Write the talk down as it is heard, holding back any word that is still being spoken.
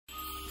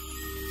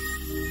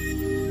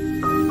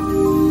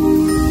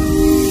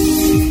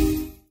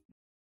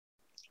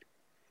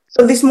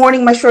So this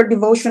morning, my short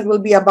devotion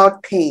will be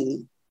about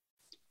pain.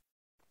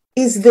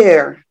 Is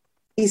there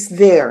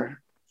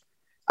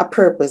a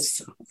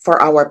purpose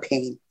for our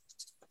pain?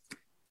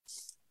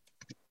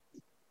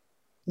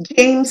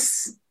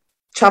 James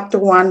chapter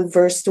 1,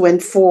 verse 2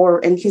 and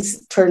 4, and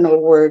his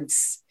eternal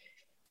words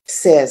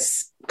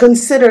says,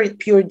 "Consider it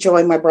pure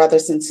joy, my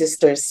brothers and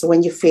sisters,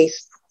 when you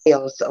face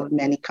trials of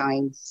many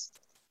kinds.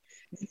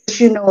 Because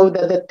you know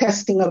that the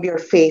testing of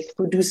your faith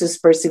produces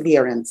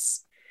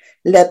perseverance.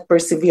 Let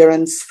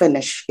perseverance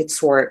finish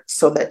its work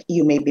so that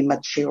you may be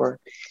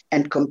mature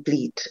and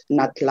complete,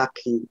 not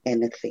lacking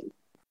anything."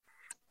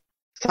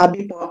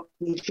 Sabi po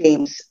ni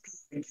James,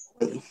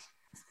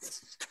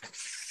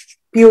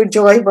 pure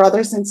joy,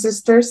 brothers and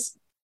sisters.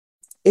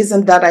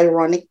 Isn't that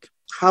ironic?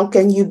 How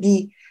can you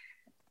be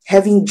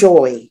having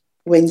joy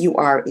when you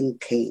are in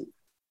pain?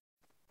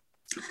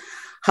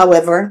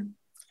 However,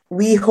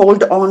 we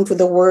hold on to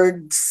the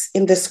words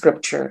in the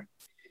scripture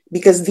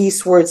because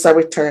these words are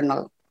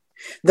eternal.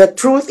 The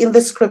truth in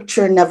the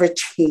scripture never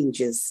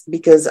changes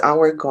because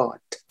our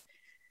God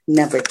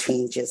never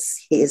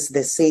changes. He is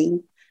the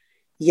same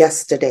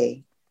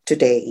yesterday,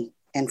 today,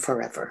 and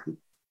forever.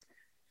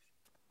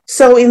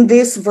 So in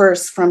this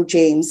verse from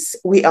James,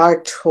 we are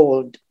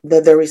told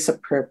that there is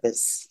a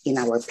purpose in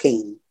our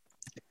pain.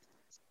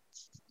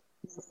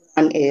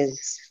 One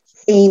is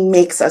pain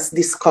makes us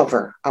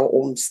discover our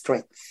own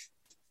strength.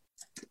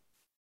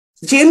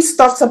 James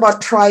talks about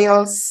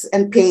trials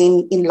and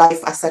pain in life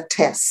as a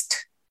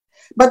test,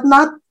 but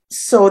not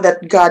so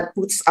that God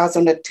puts us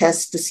on a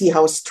test to see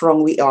how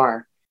strong we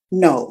are.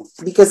 No,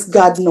 because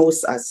God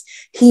knows us.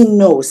 He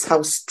knows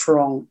how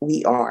strong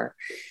we are.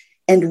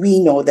 And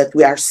we know that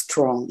we are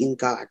strong in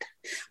God.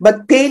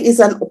 But pain is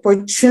an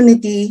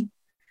opportunity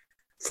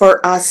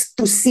for us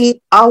to see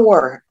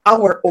our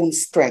own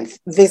strength.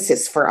 This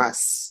is for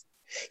us.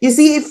 You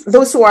see, if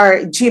those who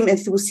are gym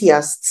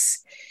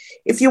enthusiasts,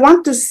 if you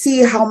want to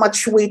see how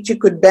much weight you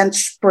could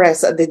bench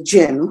press at the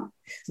gym,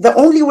 the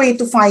only way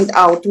to find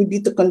out would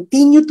be to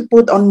continue to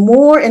put on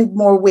more and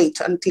more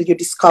weight until you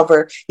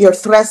discover your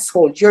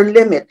threshold, your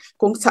limit,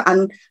 kung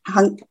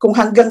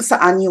hanggang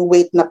saan yung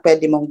weight na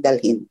pwede mong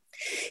dalhin.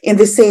 In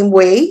the same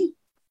way,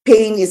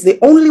 pain is the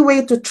only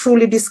way to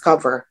truly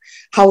discover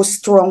how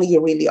strong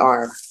you really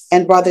are.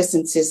 And brothers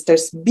and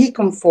sisters, be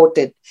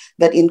comforted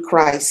that in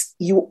Christ,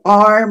 you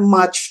are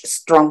much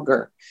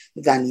stronger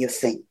than you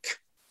think.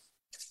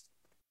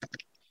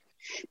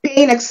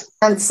 Pain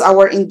expands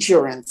our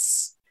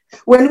endurance.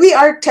 When we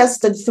are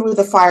tested through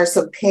the fires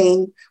of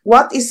pain,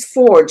 what is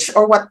forged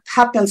or what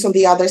happens on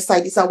the other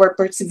side is our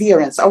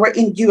perseverance, our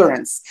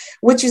endurance,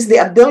 which is the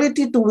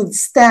ability to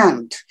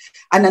withstand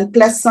an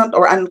unpleasant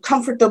or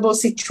uncomfortable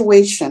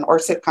situation or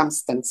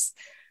circumstance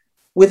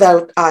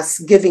without us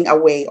giving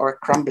away or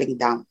crumbling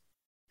down.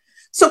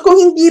 So kung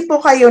hindi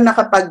po kayo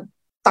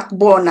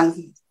nakapagtakbo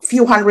ng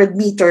few hundred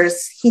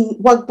meters,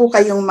 huwag po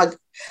kayong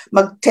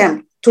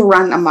mag-tempt to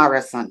run a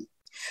marathon.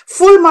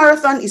 Full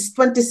marathon is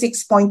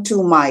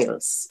 26.2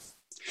 miles.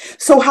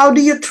 So how do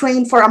you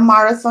train for a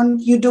marathon?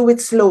 You do it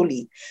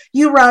slowly.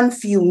 You run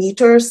few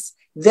meters,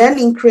 then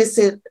increase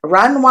it,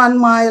 run 1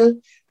 mile,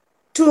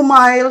 2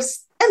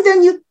 miles, and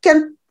then you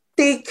can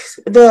take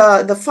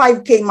the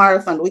 5K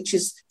marathon, which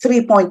is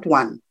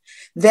 3.1.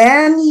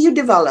 Then you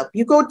develop.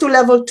 You go to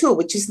level 2,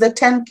 which is the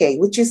 10K,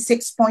 which is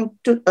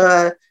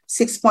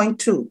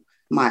 6.2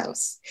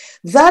 miles.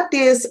 That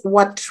is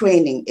what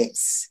training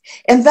is.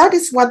 And that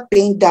is what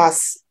pain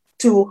does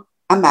to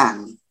a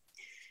man.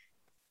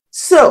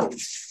 So,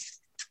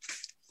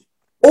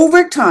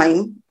 over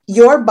time,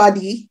 your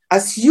body,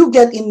 as you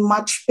get in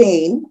much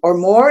pain or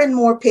more and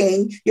more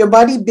pain, your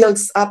body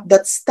builds up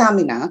that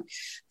stamina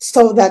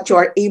so that you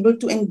are able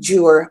to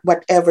endure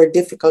whatever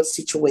difficult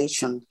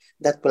situation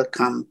that will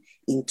come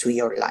into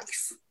your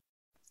life.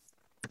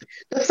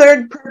 The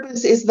third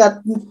purpose is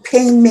that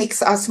pain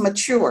makes us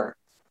mature.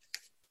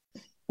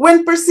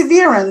 When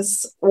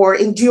perseverance or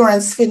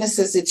endurance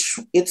finishes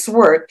its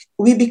work,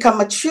 we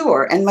become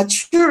mature, and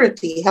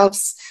maturity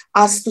helps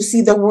us to see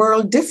the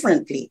world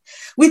differently.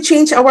 We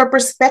change our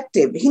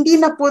perspective.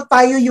 Hindi na po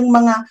tayo yung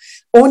mga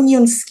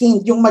onion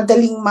skin, yung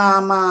madaling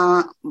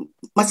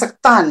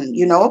masaktan,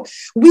 you know.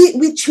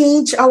 We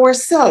change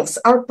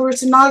ourselves. Our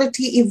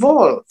personality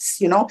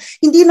evolves, you know.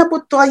 Hindi na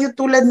po tayo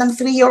tulad ng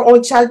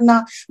 3-year-old child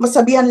na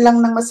masabihan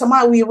lang ng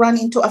masama, we run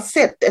into a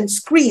fit and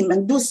scream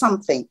and do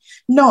something.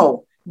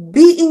 No.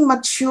 Being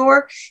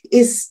mature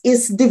is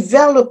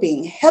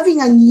developing,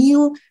 having a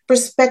new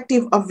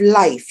perspective of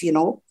life, you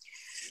know.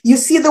 You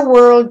see the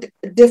world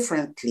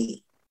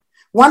differently.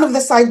 One of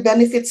the side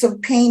benefits of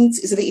pain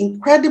is the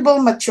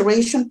incredible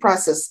maturation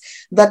process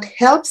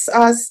that helps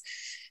us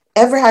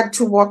ever had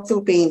to walk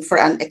through pain for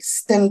an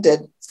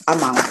extended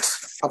amount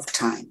of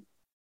time.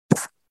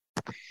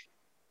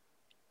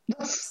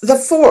 The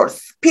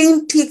fourth,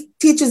 pain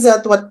teaches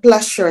us what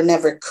pleasure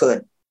never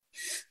could.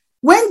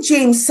 When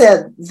James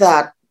said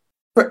that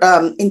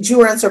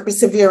endurance or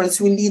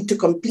perseverance will lead to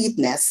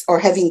completeness, or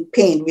having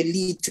pain will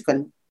lead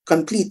to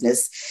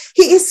completeness,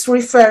 he is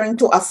referring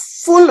to a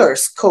fuller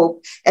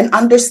scope and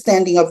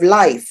understanding of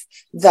life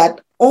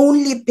that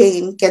only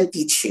pain can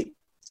teach you.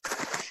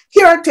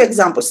 Here are two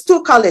examples,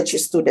 two college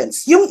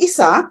students. Yung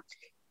isa,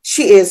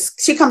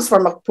 she comes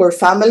from a poor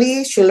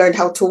family. She learned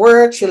how to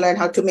work. She learned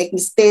how to make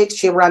mistakes.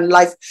 She ran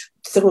life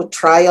through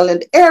trial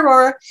and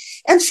error.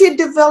 And she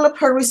developed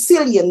her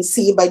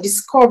resiliency by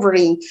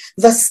discovering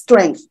the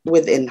strength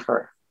within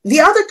her.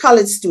 The other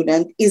college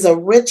student is a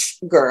rich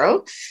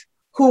girl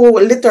who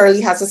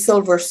literally has a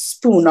silver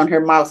spoon on her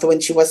mouth when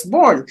she was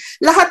born.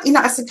 Lahat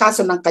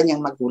inaasikaso ng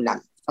kanyang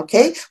magulang.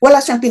 Okay?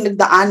 Wala siyang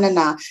pinagdaanan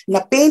na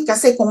pain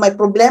kasi kung may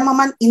problema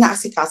man,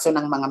 inaasikaso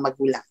ng mga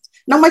magulang.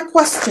 Now, my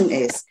question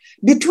is,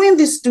 between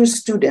these two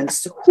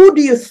students, who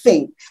do you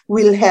think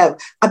will have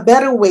a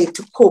better way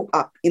to cope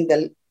up in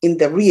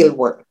the real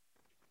world?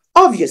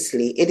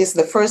 Obviously, it is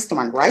the first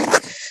one, right?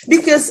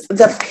 Because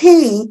the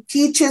pain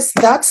teaches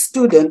that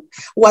student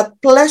what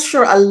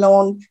pleasure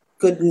alone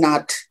could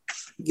not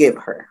give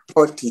her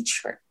or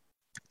teach her.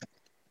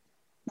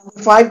 Number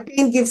 5,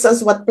 pain gives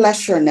us what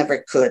pleasure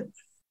never could.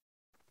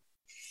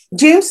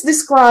 James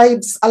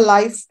describes a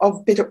life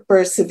of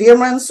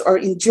perseverance or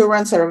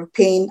endurance or of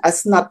pain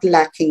as not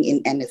lacking in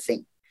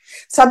anything.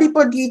 Sabi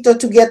po dito,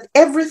 to get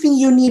everything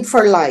you need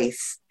for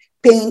life,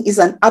 pain is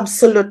an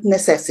absolute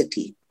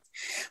necessity.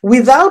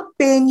 Without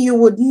pain, you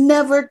would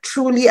never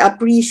truly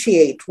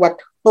appreciate what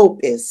hope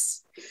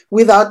is.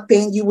 Without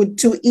pain, you would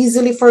too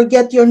easily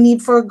forget your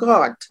need for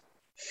God.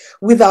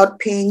 Without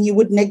pain, you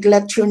would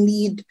neglect your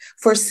need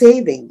for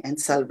saving and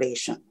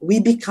salvation. We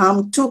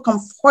become too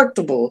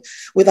comfortable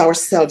with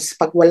ourselves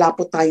pag wala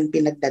po tayong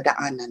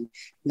pinagdadaanan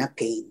na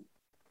pain.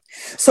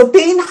 So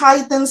pain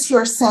heightens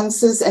your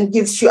senses and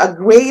gives you a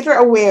greater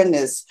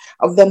awareness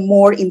of the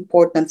more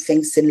important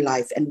things in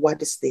life. And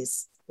what is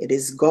this? It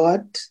is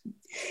God.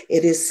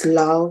 It is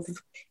love.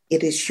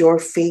 It is your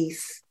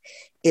faith.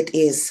 It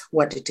is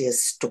what it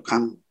is to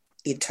come,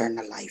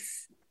 eternal life.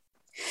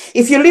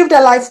 If you lived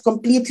a life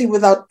completely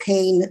without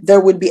pain,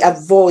 there would be a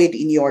void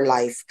in your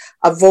life,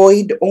 a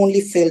void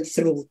only filled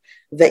through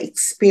the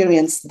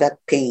experience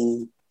that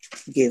pain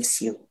gives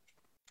you.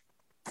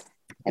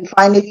 And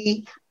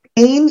finally,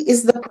 pain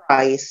is the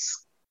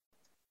price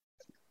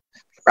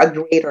for a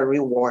greater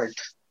reward.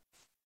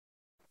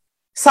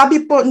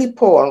 Sabi po ni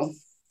Paul,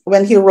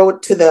 when he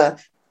wrote to the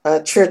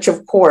Church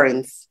of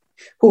Corinth,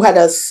 who had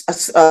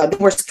they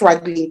were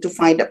struggling to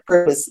find a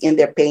purpose in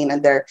their pain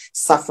and their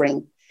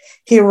suffering,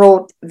 he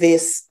wrote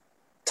these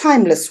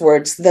timeless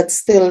words that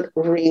still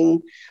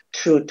ring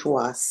true to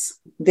us.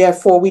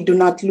 Therefore, we do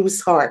not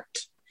lose heart.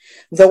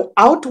 Though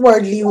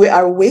outwardly we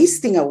are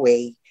wasting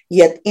away,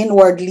 yet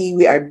inwardly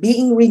we are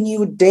being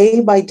renewed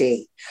day by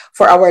day.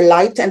 For our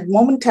light and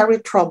momentary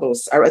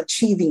troubles are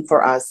achieving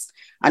for us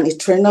an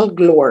eternal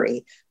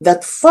glory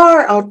that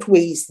far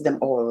outweighs them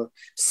all.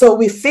 So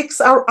we fix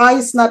our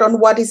eyes not on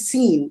what is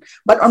seen,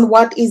 but on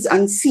what is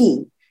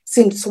unseen.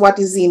 Since what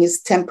is seen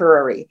is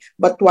temporary,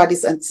 but what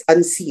is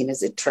unseen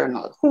is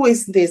eternal. Who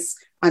is this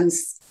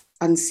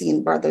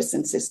unseen, brothers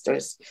and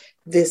sisters?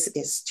 This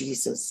is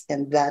Jesus,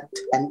 and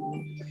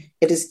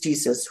it is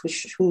Jesus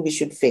who we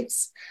should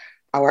fix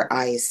our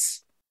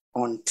eyes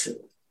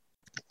onto.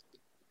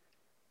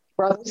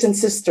 Brothers and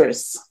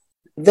sisters,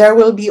 there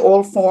will be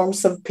all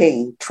forms of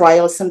pain,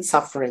 trials, and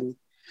suffering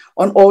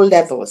on all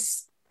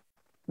levels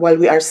while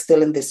we are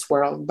still in this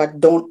world, but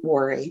don't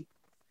worry.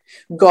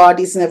 God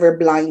is never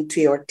blind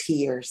to your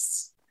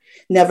tears,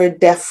 never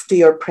deaf to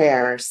your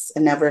prayers,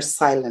 and never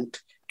silent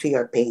to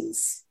your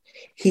pains.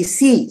 He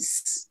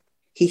sees,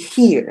 he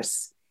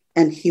hears,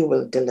 and he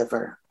will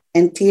deliver.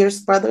 And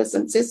tears, brothers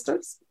and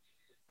sisters,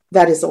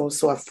 that is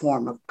also a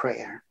form of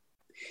prayer.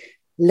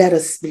 Let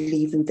us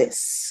believe in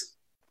this.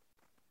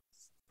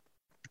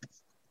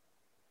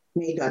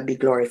 May God be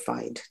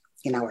glorified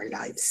in our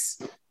lives.